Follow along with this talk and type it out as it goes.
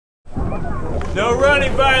No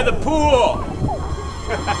running by the pool!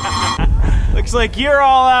 Looks like you're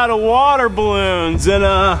all out of water balloons, and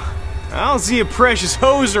I don't see a precious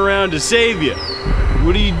hose around to save you.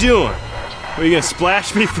 What are you doing? Are you gonna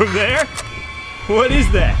splash me from there? What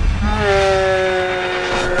is that?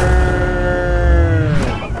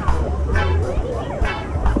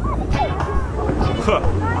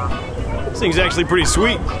 Huh. This thing's actually pretty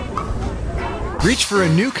sweet. Reach for a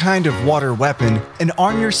new kind of water weapon and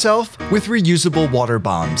arm yourself with reusable water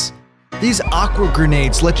bombs. These aqua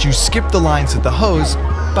grenades let you skip the lines at the hose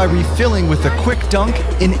by refilling with a quick dunk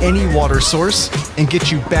in any water source and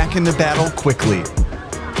get you back into battle quickly.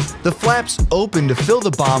 The flaps open to fill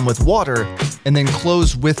the bomb with water and then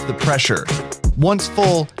close with the pressure. Once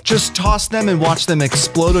full, just toss them and watch them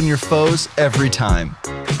explode on your foes every time.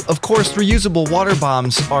 Of course, reusable water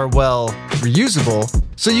bombs are, well, reusable,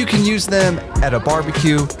 so you can use them at a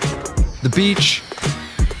barbecue, the beach,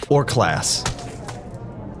 or class.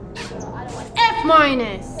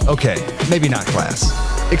 F-. Okay, maybe not class.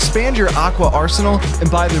 Expand your aqua arsenal and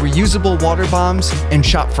buy the reusable water bombs and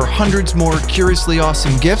shop for hundreds more curiously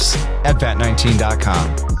awesome gifts at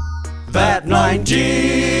vat19.com.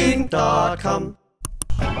 vat19.com.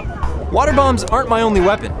 Water bombs aren't my only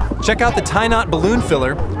weapon. Check out the tie knot balloon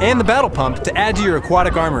filler and the battle pump to add to your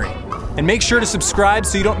aquatic armory. And make sure to subscribe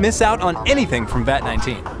so you don't miss out on anything from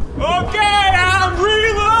VAT19. Okay, I'm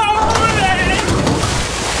reloading!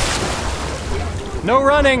 No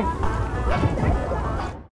running!